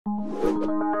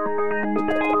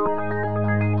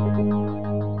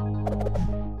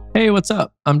Hey, what's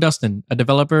up? I'm Dustin, a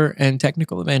developer and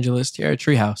technical evangelist here at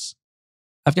Treehouse.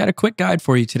 I've got a quick guide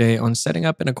for you today on setting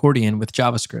up an accordion with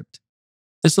JavaScript.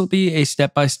 This will be a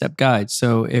step-by-step guide,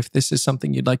 so if this is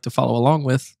something you'd like to follow along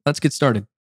with, let's get started.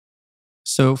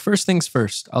 So first things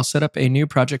first, I'll set up a new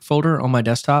project folder on my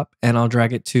desktop and I'll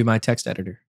drag it to my text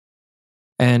editor.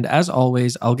 And as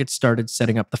always, I'll get started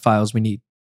setting up the files we need.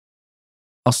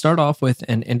 I'll start off with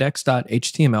an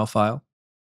index.html file,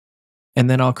 and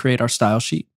then I'll create our style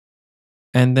sheet,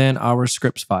 and then our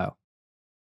scripts file.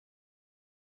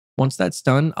 Once that's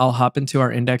done, I'll hop into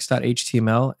our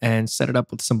index.html and set it up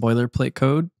with some boilerplate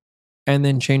code, and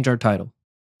then change our title.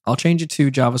 I'll change it to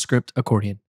JavaScript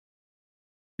Accordion.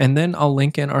 And then I'll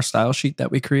link in our style sheet that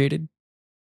we created.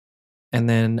 And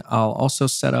then I'll also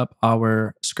set up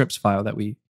our scripts file that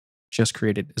we just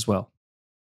created as well.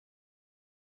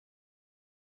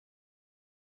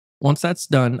 Once that's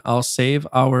done, I'll save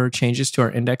our changes to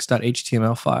our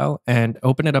index.html file and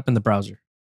open it up in the browser.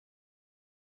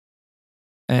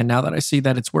 And now that I see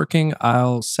that it's working,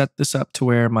 I'll set this up to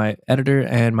where my editor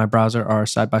and my browser are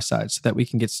side by side so that we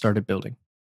can get started building.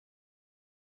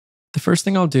 The first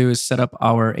thing I'll do is set up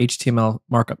our HTML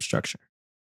markup structure.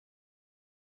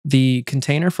 The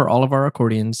container for all of our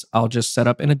accordions, I'll just set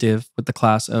up in a div with the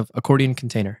class of accordion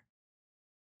container.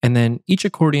 And then each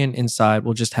accordion inside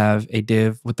will just have a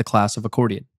div with the class of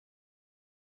accordion.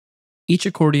 Each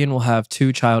accordion will have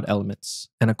two child elements,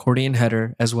 an accordion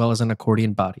header as well as an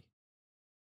accordion body.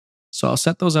 So I'll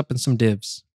set those up in some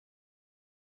divs.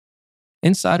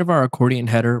 Inside of our accordion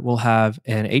header, we'll have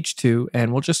an h2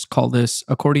 and we'll just call this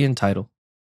accordion title.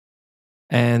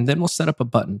 And then we'll set up a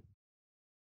button.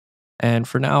 And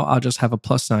for now, I'll just have a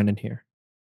plus sign in here.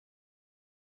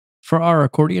 For our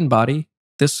accordion body,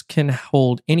 this can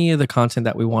hold any of the content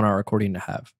that we want our accordion to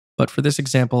have. But for this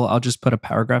example, I'll just put a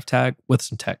paragraph tag with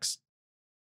some text.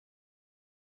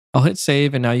 I'll hit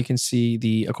save and now you can see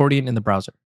the accordion in the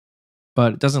browser.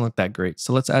 But it doesn't look that great,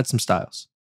 so let's add some styles.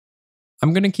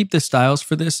 I'm going to keep the styles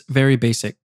for this very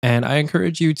basic, and I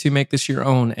encourage you to make this your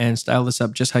own and style this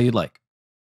up just how you'd like.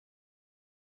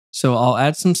 So I'll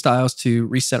add some styles to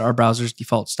reset our browser's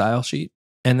default style sheet,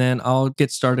 and then I'll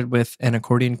get started with an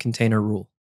accordion container rule.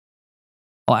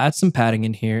 I'll add some padding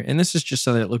in here, and this is just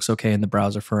so that it looks okay in the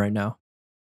browser for right now.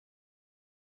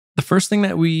 The first thing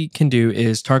that we can do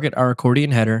is target our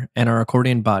accordion header and our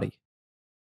accordion body.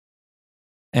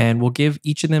 And we'll give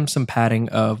each of them some padding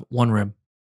of 1 rem.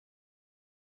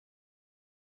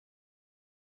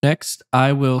 Next,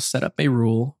 I will set up a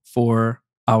rule for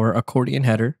our accordion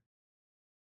header.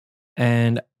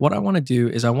 And what I want to do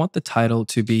is I want the title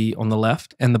to be on the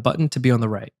left and the button to be on the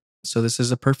right. So this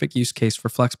is a perfect use case for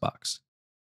Flexbox.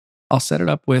 I'll set it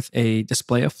up with a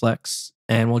display of flex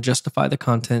and we'll justify the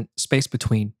content space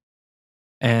between.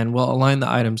 And we'll align the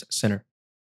items center.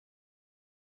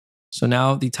 So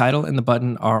now the title and the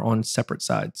button are on separate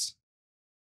sides.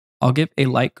 I'll give a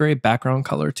light gray background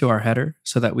color to our header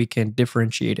so that we can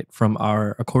differentiate it from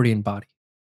our accordion body.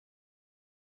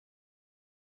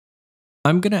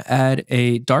 I'm going to add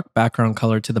a dark background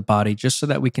color to the body just so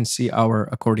that we can see our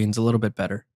accordions a little bit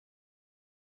better.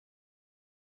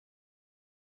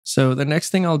 So the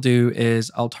next thing I'll do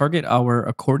is I'll target our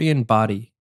accordion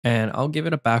body and I'll give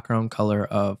it a background color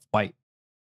of white.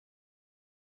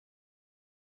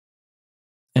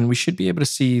 And we should be able to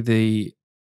see the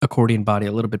accordion body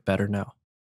a little bit better now.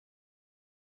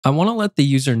 I want to let the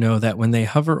user know that when they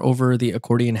hover over the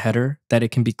accordion header, that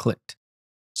it can be clicked.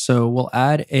 So we'll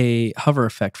add a hover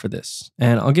effect for this.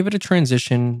 And I'll give it a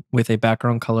transition with a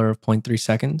background color of 0.3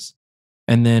 seconds.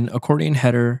 And then accordion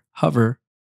header hover,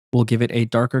 we'll give it a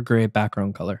darker gray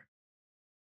background color.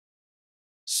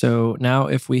 So now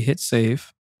if we hit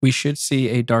save, we should see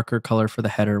a darker color for the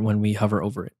header when we hover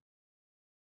over it.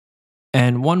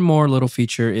 And one more little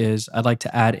feature is I'd like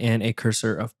to add in a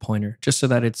cursor of pointer just so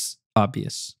that it's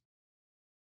obvious.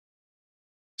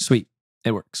 Sweet,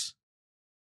 it works.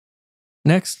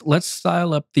 Next, let's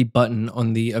style up the button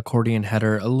on the accordion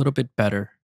header a little bit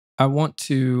better. I want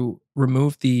to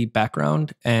remove the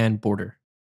background and border.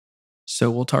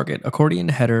 So we'll target accordion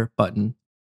header button.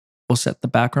 We'll set the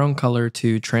background color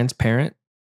to transparent.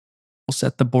 We'll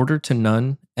set the border to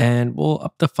none and we'll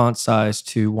up the font size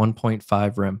to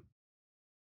 1.5 rem.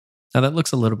 Now that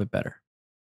looks a little bit better.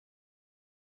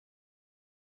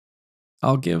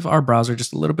 I'll give our browser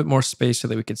just a little bit more space so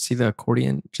that we can see the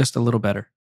accordion just a little better.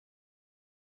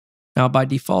 Now by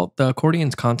default, the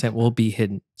accordion's content will be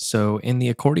hidden. So in the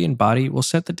accordion body, we'll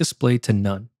set the display to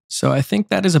none So I think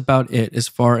that is about it as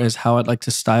far as how I'd like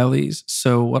to style these.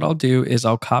 So what I'll do is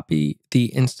I'll copy the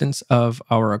instance of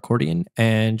our accordion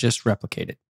and just replicate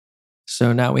it.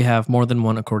 So now we have more than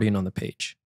one accordion on the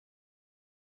page.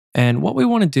 And what we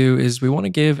want to do is we want to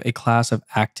give a class of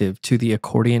active to the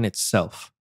accordion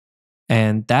itself.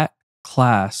 And that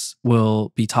class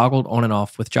will be toggled on and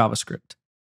off with JavaScript.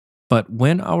 But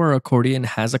when our accordion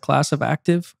has a class of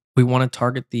active, we want to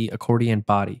target the accordion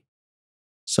body.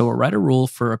 So we'll write a rule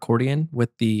for accordion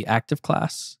with the active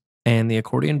class and the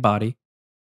accordion body,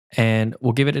 and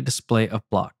we'll give it a display of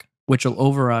block, which will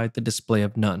override the display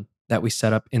of none that we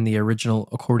set up in the original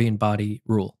accordion body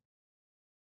rule.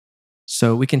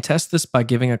 So we can test this by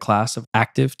giving a class of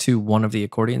active to one of the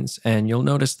accordions, and you'll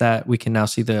notice that we can now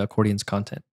see the accordion's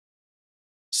content.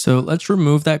 So let's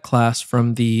remove that class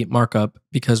from the markup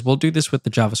because we'll do this with the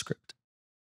JavaScript.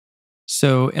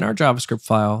 So in our JavaScript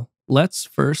file, let's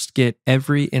first get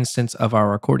every instance of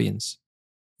our accordions.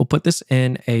 We'll put this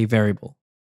in a variable.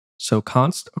 So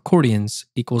const accordions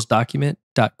equals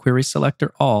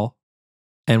document.querySelectorAll,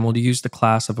 and we'll use the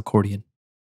class of accordion.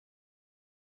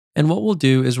 And what we'll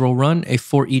do is we'll run a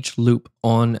for each loop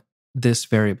on this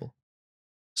variable.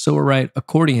 So we'll write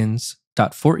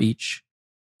accordions.forEach,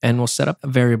 and we'll set up a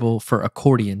variable for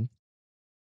accordion.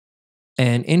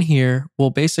 And in here, we'll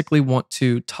basically want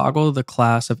to toggle the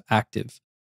class of active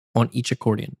on each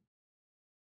accordion.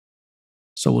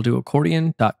 So we'll do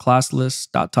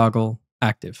accordion.classlist.toggle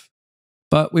active.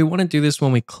 But we want to do this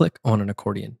when we click on an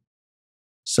accordion.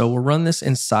 So we'll run this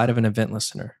inside of an event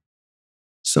listener.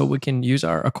 So we can use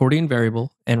our accordion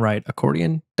variable and write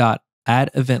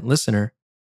accordion.addEventListener,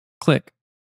 click.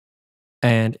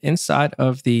 And inside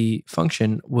of the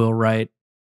function, we'll write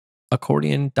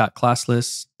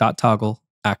accordion.classlist.toggle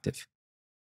active.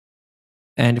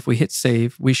 And if we hit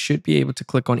save, we should be able to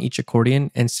click on each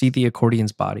accordion and see the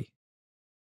accordion's body.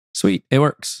 Sweet, it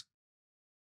works.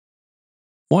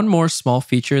 One more small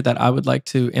feature that I would like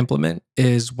to implement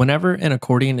is whenever an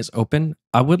accordion is open,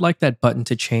 I would like that button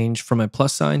to change from a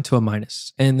plus sign to a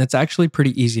minus, and that's actually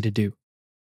pretty easy to do.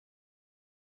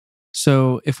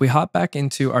 So if we hop back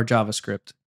into our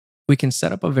JavaScript, we can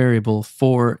set up a variable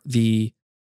for the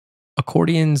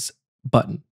accordion's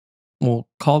button. We'll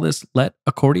call this let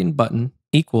accordion button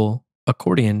equal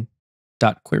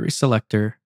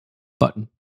accordion.querySelector button.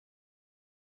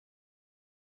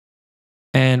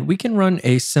 And we can run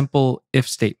a simple if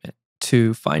statement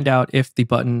to find out if the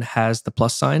button has the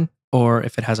plus sign or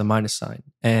if it has a minus sign.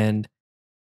 And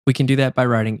we can do that by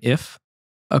writing if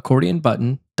accordion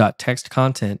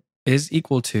button.textContent is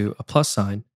equal to a plus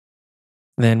sign,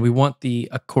 then we want the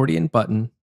accordion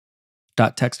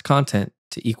button.textContent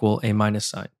to equal a minus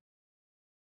sign.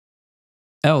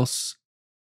 Else,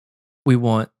 we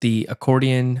want the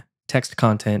accordion button text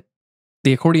content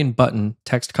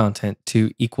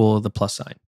to equal the plus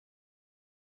sign.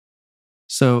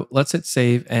 So let's hit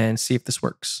save and see if this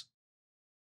works.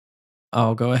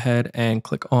 I'll go ahead and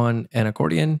click on an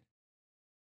accordion.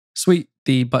 Sweet,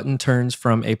 the button turns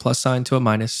from a plus sign to a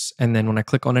minus, and then when I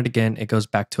click on it again, it goes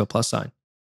back to a plus sign.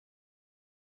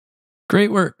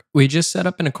 Great work. We just set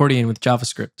up an accordion with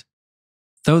JavaScript.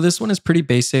 Though this one is pretty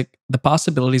basic, the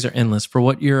possibilities are endless for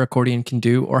what your accordion can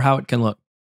do or how it can look.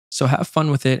 So have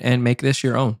fun with it and make this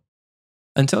your own.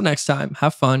 Until next time,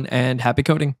 have fun and happy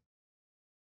coding.